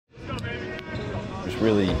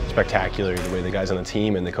really spectacular the way the guys on the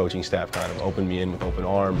team and the coaching staff kind of opened me in with open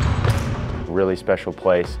arms. Really special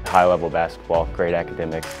place, high-level basketball, great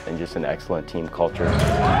academics, and just an excellent team culture.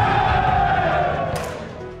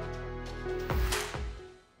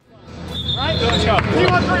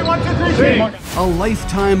 A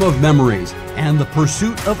lifetime of memories and the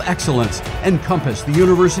pursuit of excellence encompass the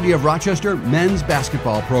University of Rochester men's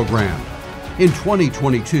basketball program. In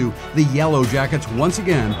 2022, the Yellowjackets once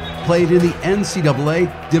again played in the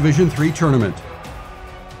NCAA Division III Tournament.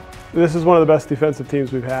 This is one of the best defensive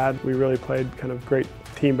teams we've had. We really played kind of great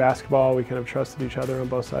team basketball. We kind of trusted each other on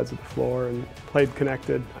both sides of the floor and played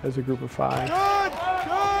connected as a group of five.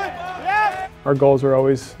 Our goals are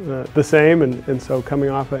always the same, and so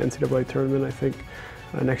coming off an NCAA tournament, I think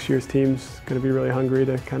next year's team's going to be really hungry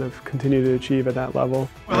to kind of continue to achieve at that level.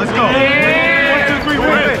 Well, let's go. 1, 2, 3,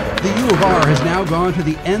 win. The U of R has now gone to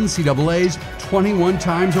the NCAA's 21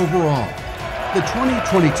 times overall. The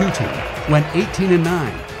 2022 team went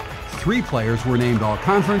 18-9. 3 players were named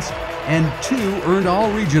All-Conference, and 2 earned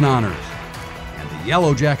All-Region honors. And the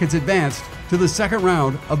Yellowjackets advanced to the second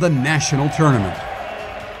round of the national tournament.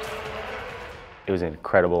 It was an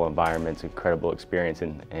incredible environment, incredible experience,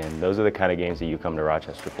 and those are the kind of games that you come to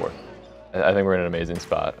Rochester for. I think we're in an amazing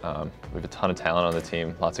spot. We have a ton of talent on the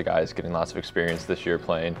team, lots of guys getting lots of experience this year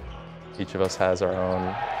playing. Each of us has our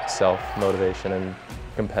own self-motivation and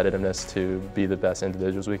competitiveness to be the best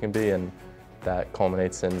individuals we can be, and that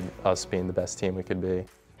culminates in us being the best team we could be.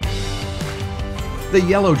 The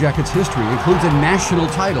Yellowjackets' history includes a national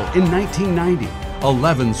title in 1990,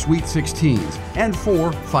 11 Sweet 16s, and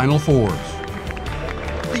 4 Final Fours.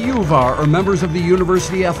 The U of R are members of the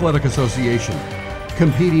University Athletic Association,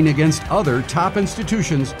 competing against other top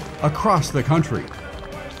institutions across the country.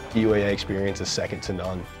 The UAA experience is second to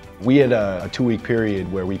none. We had a 2-week period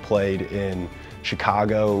where we played in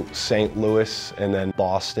Chicago, St. Louis, and then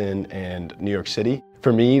Boston and New York City.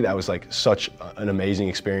 For me, that was like such an amazing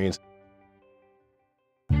experience.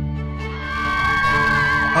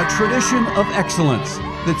 A tradition of excellence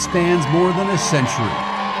that spans more than a century.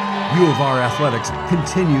 U of R athletics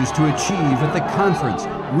continues to achieve at the conference,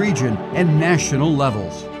 region, and national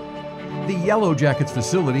levels. The Yellowjackets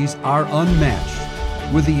facilities are unmatched,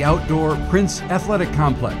 with the outdoor Prince Athletic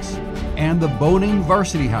Complex and the Boning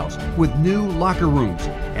Varsity House with new locker rooms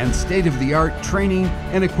and state-of-the-art training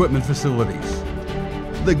and equipment facilities.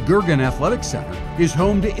 The Gergen Athletic Center is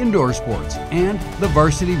home to indoor sports and the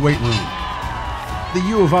varsity weight room. The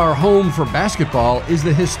U of R home for basketball is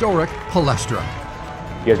the historic Palestra.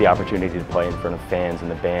 You have the opportunity to play in front of fans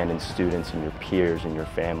and the band and students and your peers and your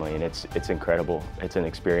family, and it's incredible. It's an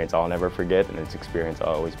experience I'll never forget, and it's an experience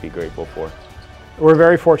I'll always be grateful for. We're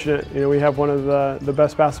very fortunate. You know, we have one of the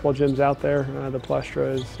best basketball gyms out there. The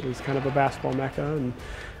Palestra is kind of a basketball mecca, and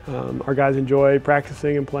our guys enjoy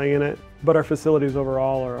practicing and playing in it. But our facilities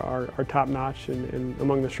overall are top-notch and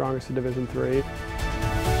among the strongest in Division III.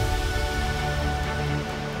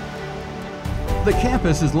 The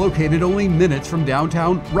campus is located only minutes from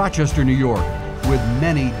downtown Rochester, New York, with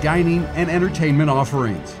many dining and entertainment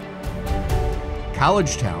offerings.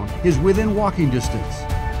 Collegetown is within walking distance.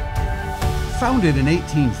 Founded in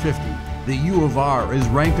 1850, the U of R is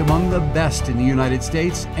ranked among the best in the United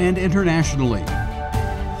States and internationally.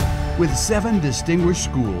 With 7 distinguished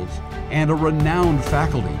schools and a renowned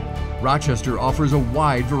faculty, Rochester offers a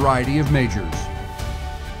wide variety of majors.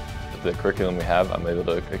 The curriculum we have, I'm able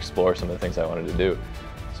to explore some of the things I wanted to do.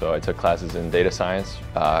 So I took classes in data science,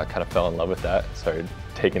 kind of fell in love with that, started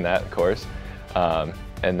taking that course.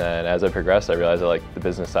 And then as I progressed, I realized I liked the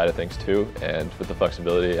business side of things too, and with the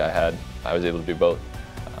flexibility I had, I was able to do both.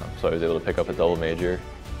 So I was able to pick up a double major.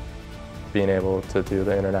 Being able to do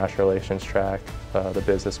the international relations track, the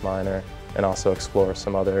business minor, and also explore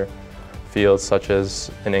some other fields such as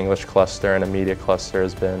an English cluster and a media cluster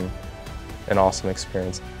has been an awesome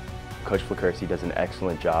experience. Coach Flakursi does an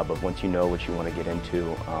excellent job of once you know what you want to get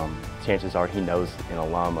into, chances are he knows an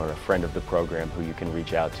alum or a friend of the program who you can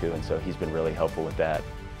reach out to, and so he's been really helpful with that.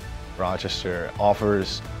 Rochester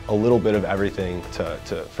offers a little bit of everything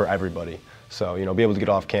for everybody. So, you know, be able to get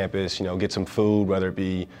off campus, you know, get some food, whether it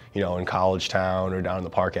be, you know, in Collegetown or down in the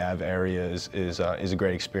Park Ave area is a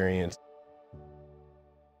great experience.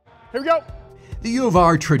 Here we go. The U of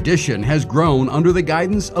R tradition has grown under the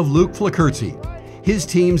guidance of Luke Flakursi. His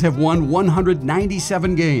teams have won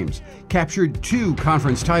 197 games, captured 2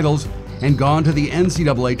 conference titles, and gone to the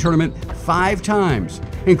NCAA tournament 5 times,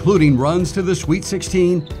 including runs to the Sweet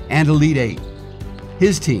 16 and Elite 8.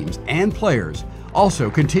 His teams and players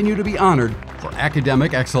also continue to be honored for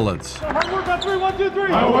academic excellence. Hard work on 3, 1, 2,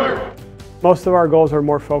 3. Hard work. Most of our goals are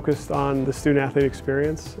more focused on the student-athlete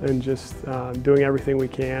experience and just doing everything we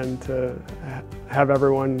can to have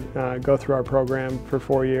everyone go through our program for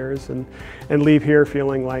 4 years and leave here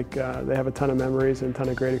feeling like they have a ton of memories and a ton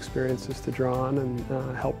of great experiences to draw on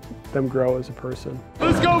and help them grow as a person.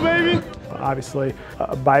 Let's go, baby! Obviously,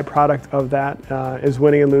 a byproduct of that is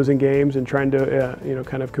winning and losing games and trying to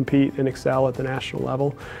kind of compete and excel at the national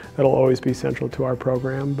level. That'll always be central to our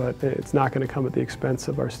program, but it's not going to come at the expense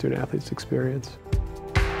of our student-athletes' experience.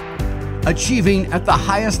 Achieving at the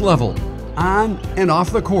highest level, on and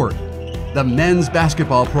off the court, the men's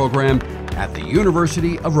basketball program at the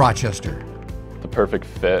University of Rochester. The perfect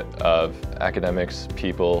fit of academics,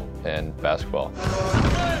 people, and basketball.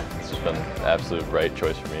 This has been the absolute right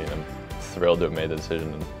choice for me. I'm thrilled to have made the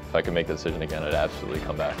decision, and if I could make the decision again, I'd absolutely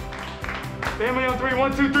come back. Family on 3,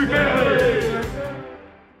 1, 2, 3, family!